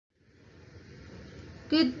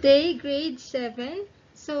Good day, grade 7.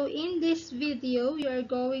 So in this video, you are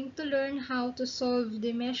going to learn how to solve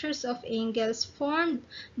the measures of angles formed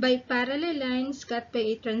by parallel lines cut by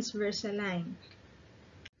a transversal line.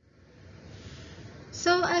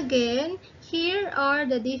 So again, here are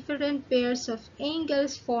the different pairs of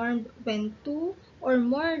angles formed when two or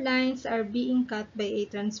more lines are being cut by a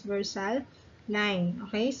transversal line.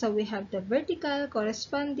 Okay, so we have the vertical,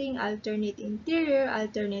 corresponding, alternate interior,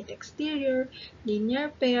 alternate exterior, linear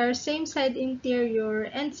pair, same side interior,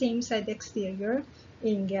 and same side exterior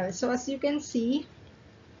angle. So as you can see,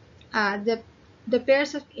 the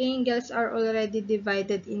pairs of angles are already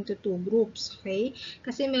divided into two groups, okay?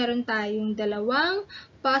 Kasi meron tayong dalawang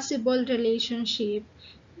possible relationship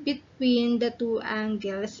between the two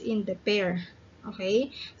angles in the pair. Okay?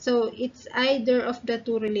 So, it's either of the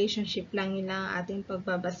two relationship lang yun lang ating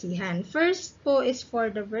pagbabasihan. First po is for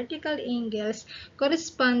the vertical angles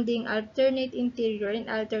corresponding alternate interior and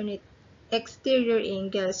alternate exterior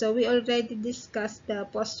angle. So, we already discussed the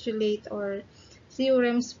postulate or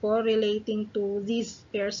theorems po relating to these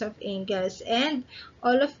pairs of angles, and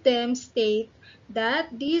all of them state that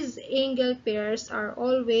these angle pairs are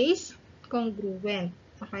always congruent.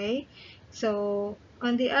 Okay? So,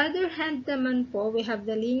 on the other hand naman po, we have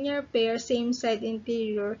the linear pair, same side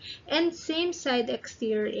interior, and same side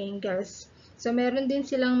exterior angles. So, meron din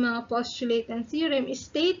silang mga postulate and theorem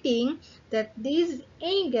stating that these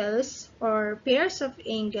angles or pairs of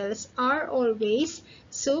angles are always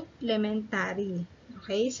supplementary.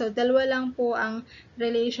 Okay? So, dalawa lang po ang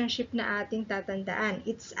relationship na ating tatandaan.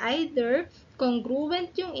 It's either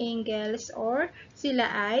congruent yung angles or sila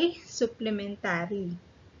ay supplementary.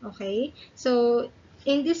 Okay? So,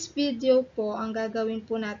 in this video po, ang gagawin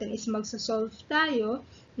po natin is magsosolve tayo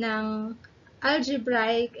ng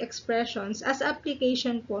algebraic expressions as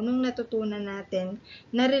application po nung natutunan natin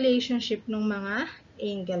na relationship ng mga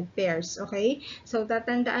angle pairs. Okay? So,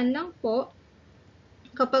 tatandaan lang po,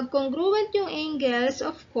 kapag congruent yung angles,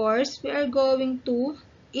 of course, we are going to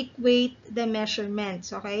equate the measurements.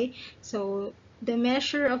 Okay? So, the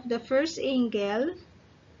measure of the first angle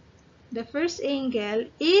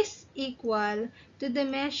is equal to the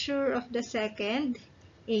measure of the second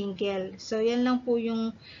angle. So, yan lang po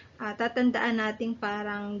yung tatandaan nating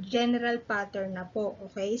parang general pattern na po.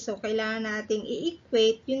 Okay? So, kailangan nating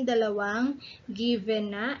i-equate yung dalawang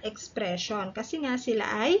given na expression kasi nga sila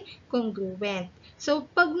ay congruent. So,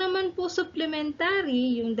 pag naman po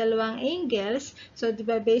supplementary yung dalawang angles, so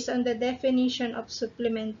diba based on the definition of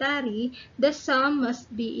supplementary, the sum must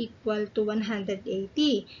be equal to 180.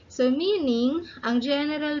 So, meaning, ang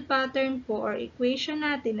general pattern po or equation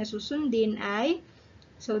natin na susundin ay,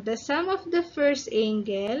 so the sum of the first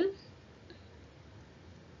angle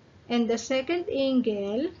and the second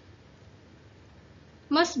angle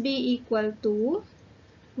must be equal to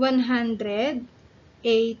 180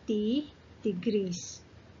 degrees.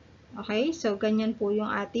 Okay? So, ganyan po yung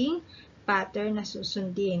ating pattern na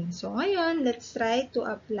susundin. So, ngayon, let's try to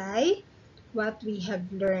apply what we have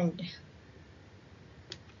learned.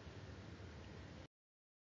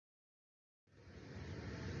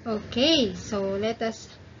 Okay, so let us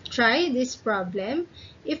try this problem.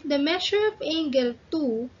 If the measure of angle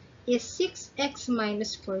 2 is 6x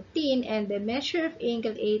minus 14 and the measure of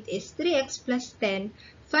angle 8 is 3x plus 10,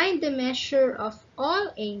 find the measure of all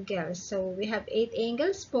angles. So, we have 8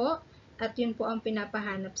 angles po at yun po ang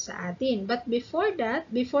pinapahanap sa atin. But before that,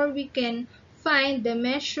 before we can find the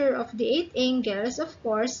measure of the 8 angles, of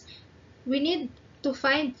course, we need to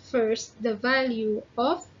find first the value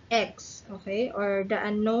of x, okay, or the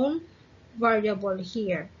unknown variable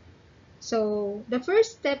here. So, the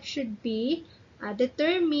first step should be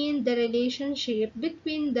determine the relationship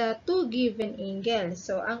between the two given angles.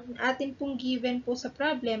 So, ang atin pong given po sa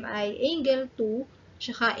problem ay angle 2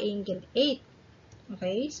 tsaka angle 8.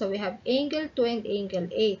 Okay, so we have angle 2 and angle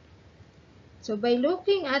 8. So, by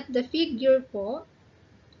looking at the figure po,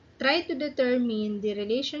 try to determine the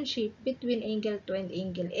relationship between angle 2 and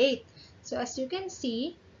angle 8. So, as you can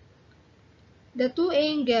see, the two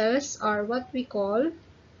angles are what we call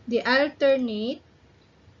the alternate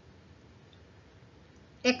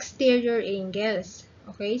exterior angles.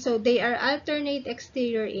 Okay, so they are alternate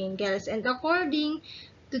exterior angles, and according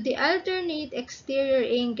to the alternate exterior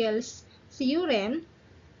angles theorem,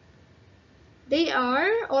 they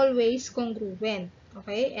are always congruent.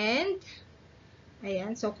 Okay, and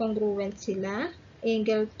ayan, so congruent sila.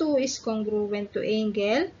 Angle 2 is congruent to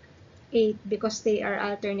angle 8 because they are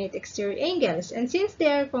alternate exterior angles. And since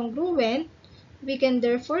they are congruent, we can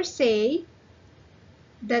therefore say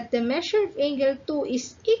that the measure of angle 2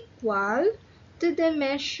 is equal to the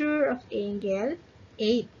measure of angle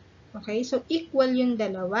 8. Okay, so equal yung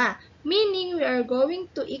dalawa. Meaning, we are going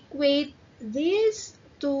to equate these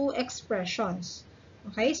two expressions.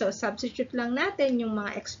 Okay, so substitute lang natin yung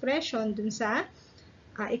mga expression dun sa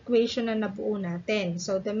equation na nabuo natin.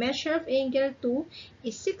 So, the measure of angle 2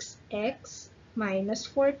 is 6x minus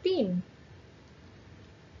 14.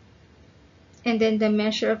 And then the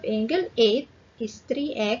measure of angle 8 is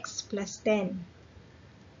 3x plus 10.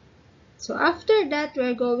 So, after that,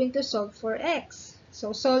 we're going to solve for x.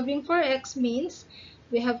 So, solving for x means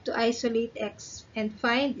we have to isolate x and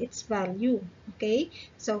find its value. Okay?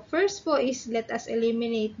 So, first po is let us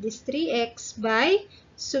eliminate this 3x by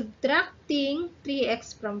subtracting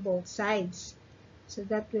 3x from both sides. So,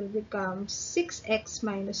 that will become 6x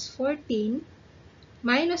minus 14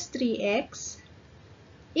 minus 3x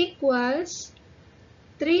equals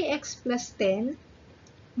 3x plus 10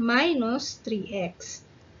 minus 3x.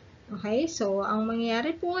 Okay, so ang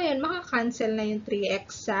mangyayari po ngayon, makakancel na yung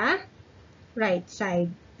 3x sa right side.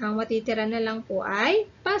 Ang matitira na lang po ay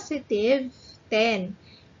positive 10.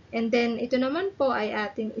 And then, ito naman po ay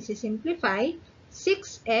ating isi-simplify.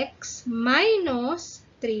 6x minus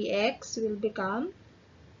 3x will become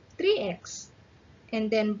 3x. And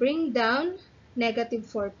then, bring down negative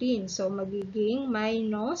 14. So, magiging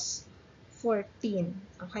minus 14.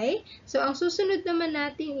 Okay? So, ang susunod naman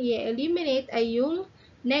natin i-eliminate ay yung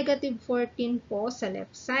negative 14 po sa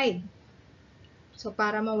left side. So,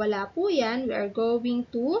 para mawala po yan, we are going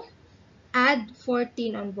to add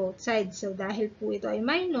 14 on both sides. So, dahil po ito ay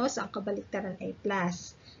minus, ang kabaliktaran ay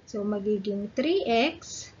plus. So, magiging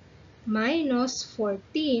 3x minus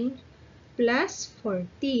 14 plus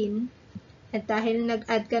 14. At dahil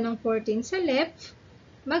nag-add ka ng 14 sa left,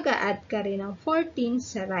 mag-a-add ka rin ng 14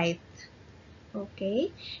 sa right.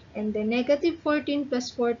 Okay? And the negative 14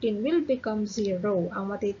 plus 14 will become 0. Ang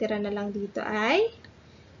matitira na lang dito ay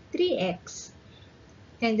 3x.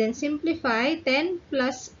 And then simplify 10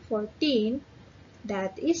 plus 14,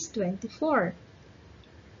 that is 24.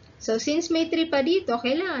 So, since may 3 pa dito,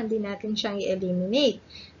 kailangan din natin siyang i-eliminate.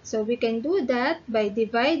 So, we can do that by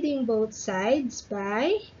dividing both sides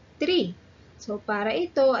by 3. So, para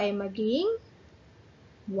ito ay maging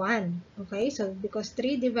 1. Okay, so because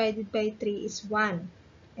 3 divided by 3 is 1.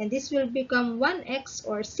 And this will become 1x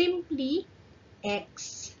or simply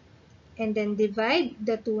x. And then divide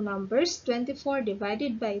the two numbers. 24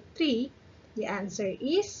 divided by 3, the answer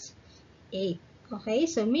is 8. Okay,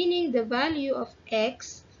 so meaning the value of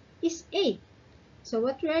x is 8. So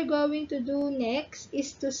what we are going to do next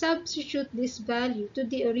is to substitute this value to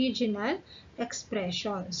the original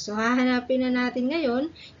expression. So hahanapin na natin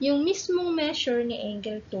ngayon yung mismong measure ni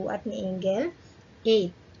angle 2 at ni angle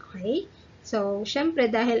 8. Okay? So, syempre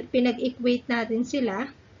dahil pinag-equate natin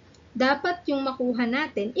sila, dapat yung makuha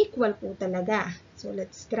natin equal po talaga. So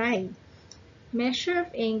let's try. Measure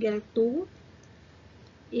of angle 2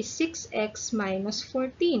 is 6x minus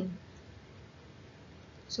 14.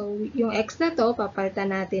 So, yung x na to,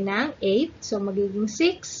 papalitan natin ng 8. So, magiging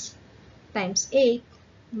 6 times 8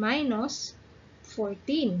 minus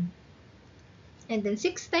 14. And then,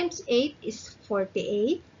 6 times 8 is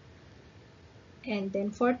 48. And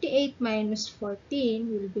then, 48 minus 14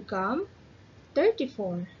 will become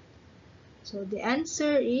 34. So, the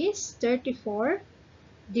answer is 34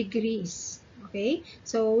 degrees. Okay?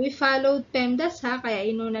 So, we followed PEMDAS ha, kaya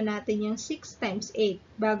inuna natin yung 6 times 8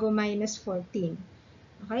 bago minus 14.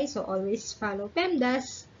 Okay, so always follow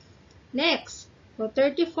PEMDAS. Next, so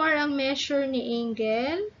 34 ang measure ni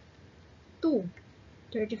angle 2.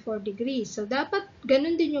 34 degrees. So, dapat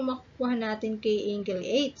ganun din yung makukuha natin kay angle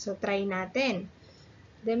 8. So, try natin.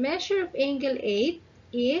 The measure of angle 8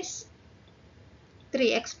 is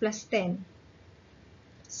 3x plus 10.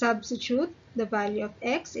 Substitute the value of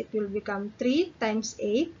x. It will become 3 times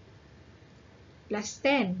 8 plus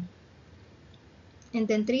 10. And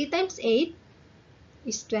then 3 times 8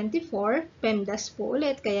 is 24. PEMDAS po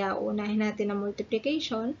ulit, kaya unahin natin ang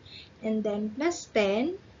multiplication. And then plus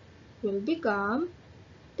 10 will become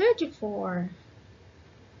 34.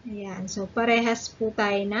 Ayan. So, parehas po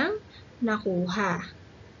tayo ng nakuha.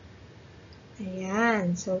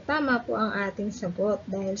 Ayan. So, tama po ang ating sagot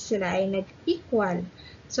dahil sila ay nag-equal.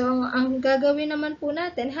 So, ang gagawin naman po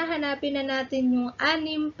natin, hahanapin na natin yung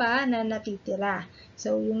 6 pa na natitira.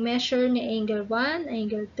 So, yung measure ni angle 1,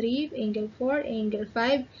 angle 3, angle 4, angle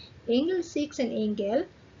 5, angle 6, and angle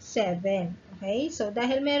 7. Okay? So,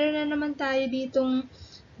 dahil meron na naman tayo ditong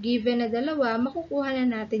given na dalawa, makukuha na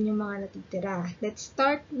natin yung mga natitira. Let's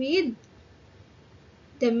start with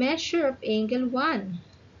the measure of angle 1.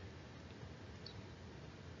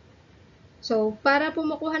 So, para po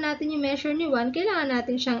makuha natin yung measure ni 1, kailangan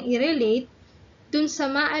natin siyang i-relate dun sa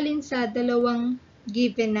maalin sa dalawang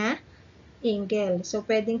given na angle. So,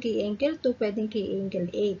 pwedeng kay angle 2, pwedeng kay angle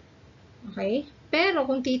 8. Okay? Pero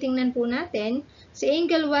kung titingnan po natin, si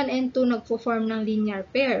angle 1 and 2 nagpo-form ng linear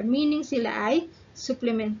pair, meaning sila ay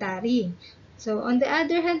supplementary. So, on the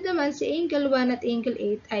other hand naman, si angle 1 at angle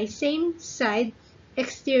 8 ay same side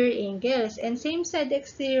exterior angles. And same side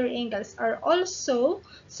exterior angles are also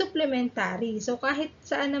supplementary. So, kahit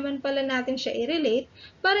saan naman pala natin siya i-relate,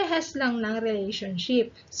 parehas lang ng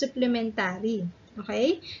relationship. Supplementary.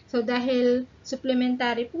 Okay? So, dahil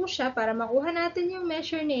supplementary po siya, para makuha natin yung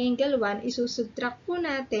measure ni angle 1, isusubtract po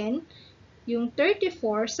natin yung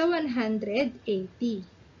 34 sa 180.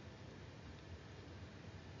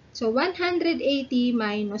 So, 180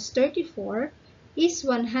 minus 34 is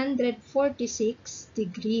 146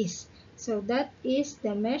 degrees. So, that is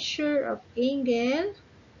the measure of angle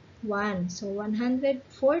 1. So, 146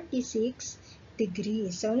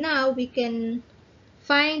 degrees. So, now we can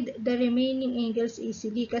find the remaining angles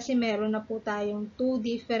easily kasi meron na po tayong 2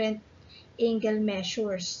 different angle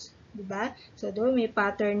measures. Diba? So, doon may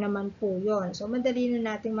pattern naman po yon. So, madali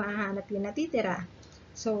na natin mahahanap yung natitira.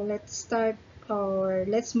 So, let's start or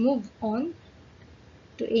let's move on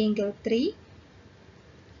to angle 3.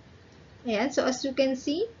 Ayan, so as you can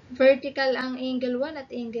see, vertical ang angle 1 at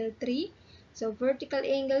angle 3. So vertical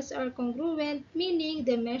angles are congruent, meaning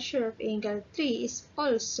the measure of angle 3 is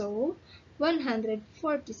also 146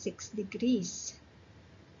 degrees.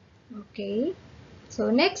 Okay,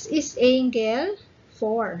 so next is angle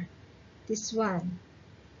 4, this one.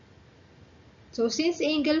 So since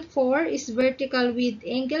angle 4 is vertical with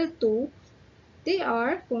angle 2, they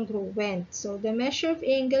are congruent. So, the measure of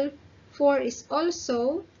angle 4 is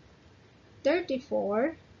also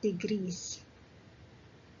 34 degrees.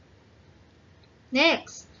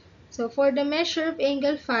 Next, so for the measure of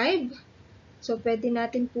angle 5, so pwede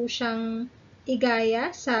natin po siyang igaya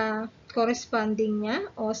sa corresponding niya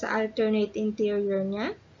o sa alternate interior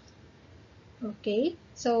niya. Okay,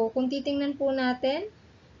 so kung titingnan po natin,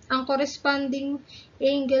 ang corresponding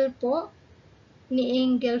angle po ni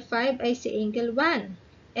angle 5 ay si angle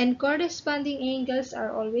 1. And corresponding angles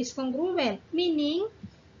are always congruent, meaning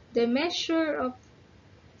the measure of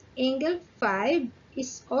angle 5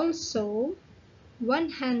 is also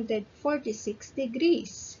 146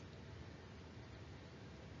 degrees.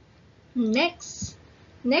 Next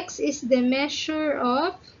is the measure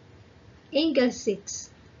of angle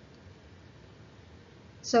 6.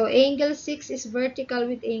 So angle 6 is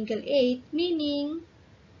vertical with angle 8, meaning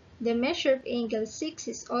the measure of angle 6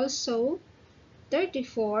 is also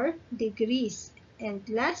 34 degrees. And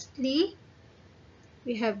lastly,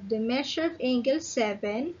 we have the measure of angle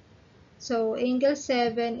 7. So angle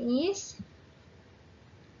 7 is,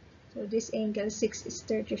 so this angle 6 is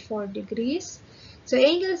 34 degrees. So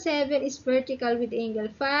angle 7 is vertical with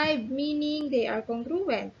angle 5, meaning they are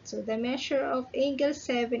congruent. So the measure of angle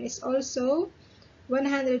 7 is also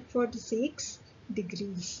 146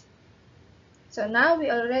 degrees. So now we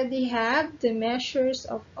already have the measures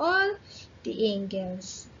of all the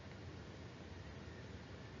angles.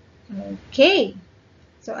 Okay,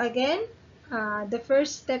 so again, the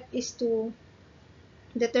first step is to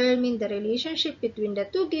determine the relationship between the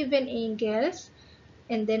two given angles,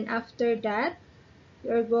 and then after that,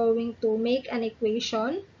 you're going to make an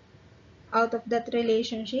equation out of that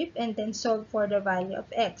relationship and then solve for the value of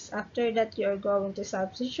x. After that, you're going to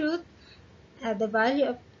substitute the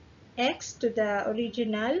value of x to the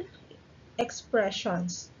original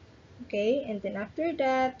expressions. Okay, and then after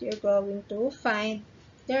that, you're going to find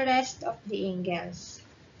the rest of the angles.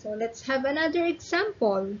 So let's have another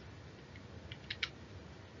example.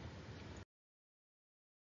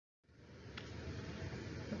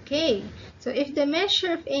 Okay, so if the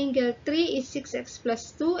measure of angle 3 is 6x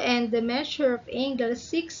plus 2 and the measure of angle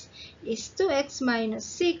 6 is 2x minus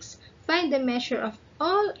 6, find the measure of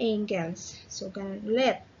all angles. So ganun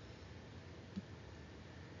ulit.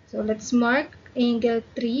 So let's mark angle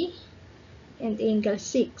 3 and angle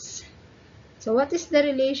 6. So what is the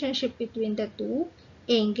relationship between the two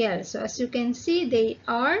angles? So as you can see, they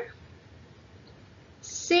are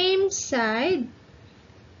same side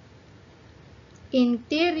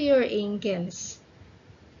interior angles.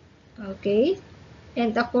 Okay?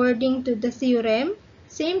 And according to the theorem,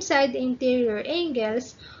 same side interior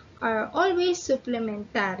angles are always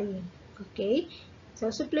supplementary. Okay?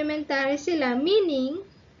 So supplementary sila, meaning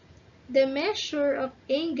the measure of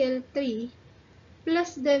angle 3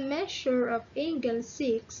 plus the measure of angle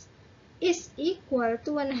 6 is equal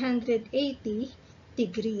to 180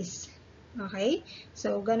 degrees. Okay?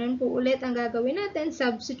 So, ganun po ulit ang gagawin natin.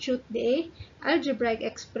 Substitute the algebraic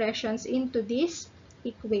expressions into this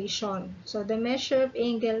equation. So, the measure of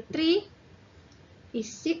angle 3 is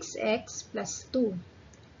 6x plus 2.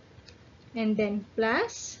 And then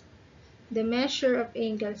plus the measure of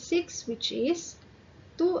angle 6, which is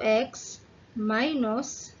 2x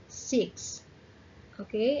minus 6.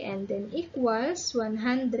 Okay, and then equals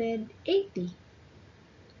 180.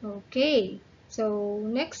 Okay, so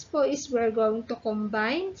next po is we're going to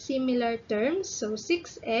combine similar terms. So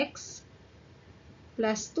 6x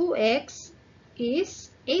plus 2x is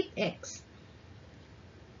 8x.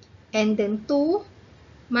 And then 2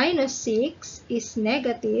 minus 6 is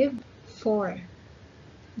negative 4.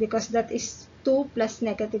 Because that is 2 plus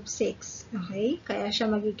negative 6. Okay? Kaya siya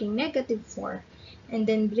magiging negative 4. And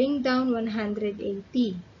then bring down 180.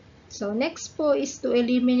 So next po is to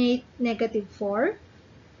eliminate negative 4.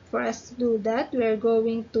 For us to do that, we're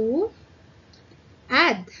going to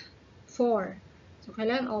add 4. So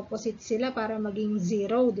kailangan opposite sila para maging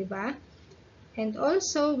 0, di ba? And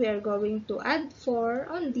also, we are going to add 4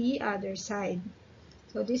 on the other side.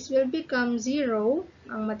 So this will become 0.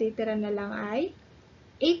 Ang matitira na lang ay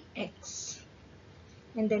 8x.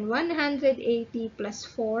 And then 180 plus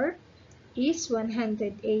 4 is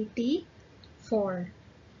 184.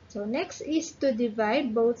 So next is to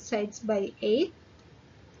divide both sides by 8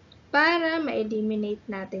 para ma-eliminate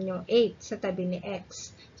natin yung 8 sa tabi ni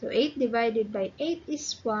x. So 8 divided by 8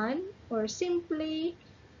 is 1 or simply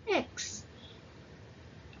x.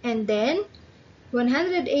 And then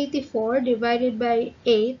 184 divided by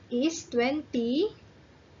 8 is 23.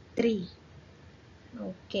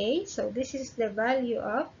 Okay, so this is the value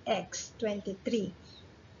of x, 23.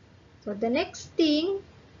 So the next thing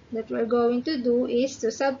that we're going to do is to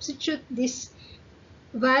substitute this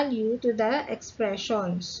value to the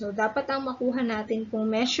expression. So dapat ang makuha natin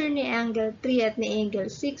kung measure ni angle 3 at ni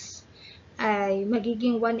angle 6 ay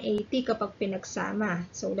magiging 180 kapag pinagsama.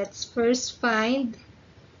 So let's first find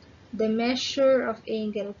the measure of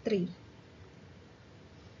angle 3.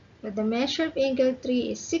 So the measure of angle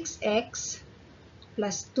 3 is 6x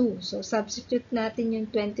plus 2. So substitute natin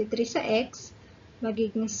yung 23 sa x,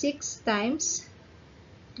 magiging 6 times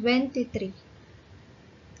 23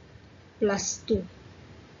 plus 2.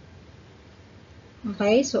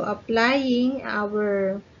 Okay, so applying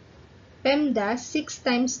our PEMDAS, 6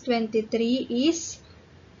 times 23 is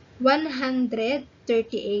 138.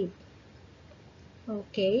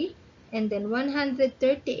 Okay, and then 138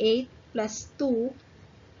 plus 2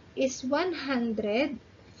 is 140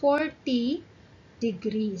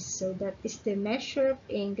 degrees. So that is the measure of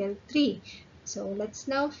angle 3. So let's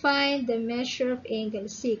now find the measure of angle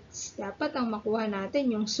 6. Dapat ang makuha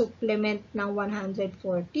natin yung supplement ng 140.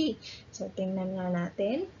 So tingnan nga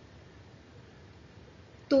natin.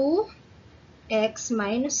 2x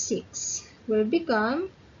minus 6 will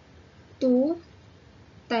become 2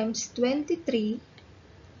 times 23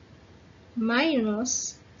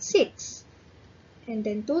 minus 6. And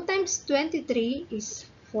then 2 times 23 is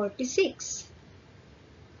 46.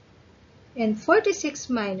 And 46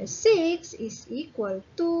 minus 6 is equal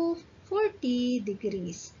to 40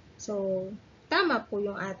 degrees. So, tama po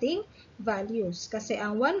yung ating values. Kasi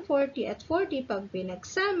ang 140 at 40 pag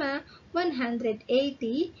pinagsama, 180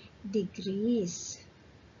 degrees.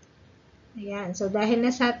 Ayan. So, dahil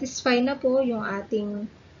na-satisfy na po yung ating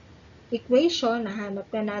equation, nahanap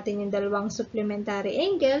na natin yung dalawang supplementary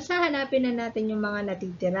angles, hahanapin na natin yung mga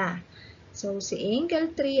natitira. So, si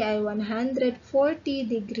angle 3 ay 140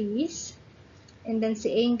 degrees. And then si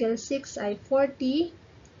angle 6 ay 40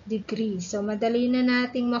 degrees. So, madali na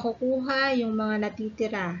nating makukuha yung mga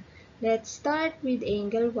natitira. Let's start with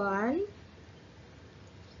angle 1.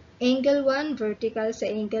 Angle 1 vertical sa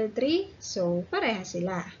angle 3. So, pareha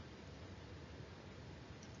sila.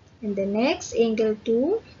 And the next, angle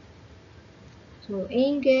 2. So,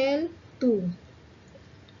 angle 2.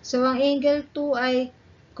 So, ang angle 2 ay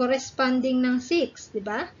corresponding ng 6, di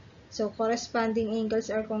ba? So, corresponding angles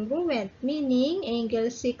are congruent, meaning angle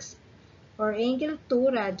 6 or angle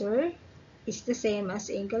 2 rather is the same as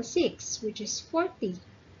angle 6, which is 40.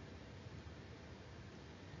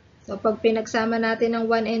 So, pag pinagsama natin ng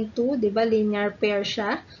 1 and 2, di ba linear pair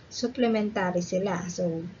siya, supplementary sila.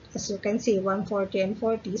 So, as you can see, 140 and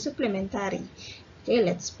 40, supplementary. Okay,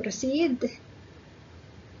 let's proceed.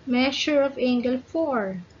 Measure of angle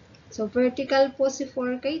 4. So, vertical po si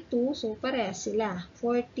 4 kay 2. So, pareha sila.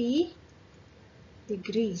 40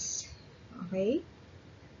 degrees. Okay?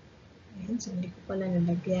 Ayan. So, hindi ko pala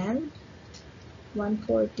nalagyan.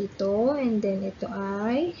 140 to. And then, ito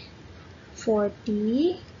ay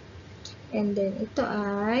 40. And then, ito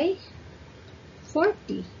ay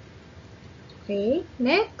 40. Okay?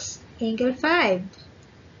 Next, angle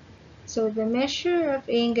 5. So, the measure of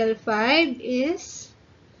angle 5 is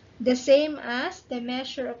The same as the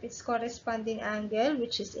measure of its corresponding angle,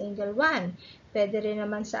 which is angle 1. Pwede rin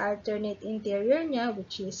naman sa alternate interior niya,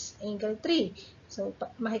 which is angle 3. So,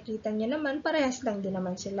 makikita niyo naman, parehas lang din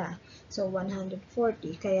naman sila. So, 140.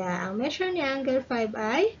 Kaya, ang measure ni angle 5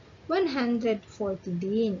 ay 140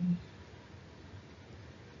 din.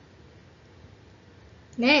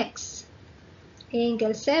 Next,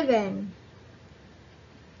 angle 7.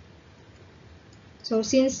 So,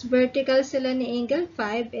 since vertical sila ni angle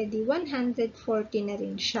 5, edi 140 na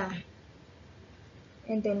rin siya.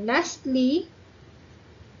 And then, lastly,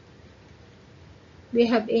 we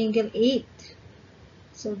have angle 8.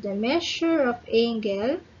 So, the measure of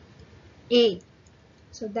angle 8.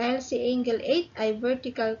 So, dahil si angle 8 ay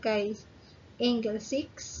vertical kay angle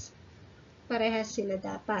 6, parehas sila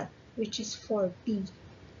dapat, which is 40.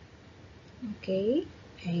 Okay?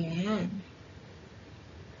 Ayan.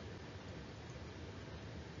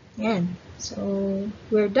 Yan. So,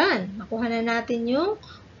 we're done. Nakuha na natin yung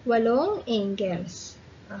 8 angles.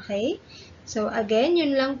 Okay? So, again,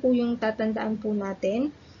 yun lang po yung tatandaan po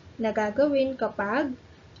natin na gagawin kapag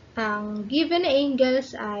ang given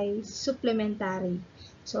angles ay supplementary.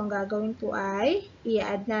 So, ang gagawin po ay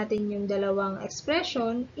i-add natin yung dalawang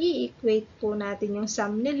expression, i-equate po natin yung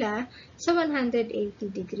sum nila sa 180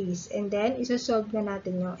 degrees. And then, isa-solve na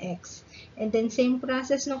natin yung x. And then, same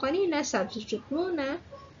process no kanina, substitute muna.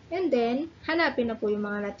 And then, hanapin na po yung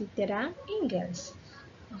mga natitirang angles.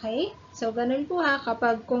 Okay? So, ganun po ha.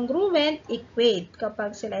 Kapag congruent, equate.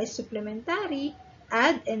 Kapag sila is supplementary,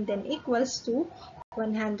 add and then equals to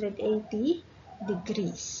 180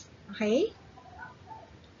 degrees. Okay?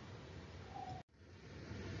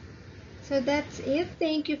 So, that's it.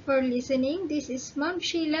 Thank you for listening. This is Ma'am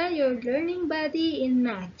Sheila, your learning buddy in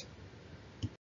math.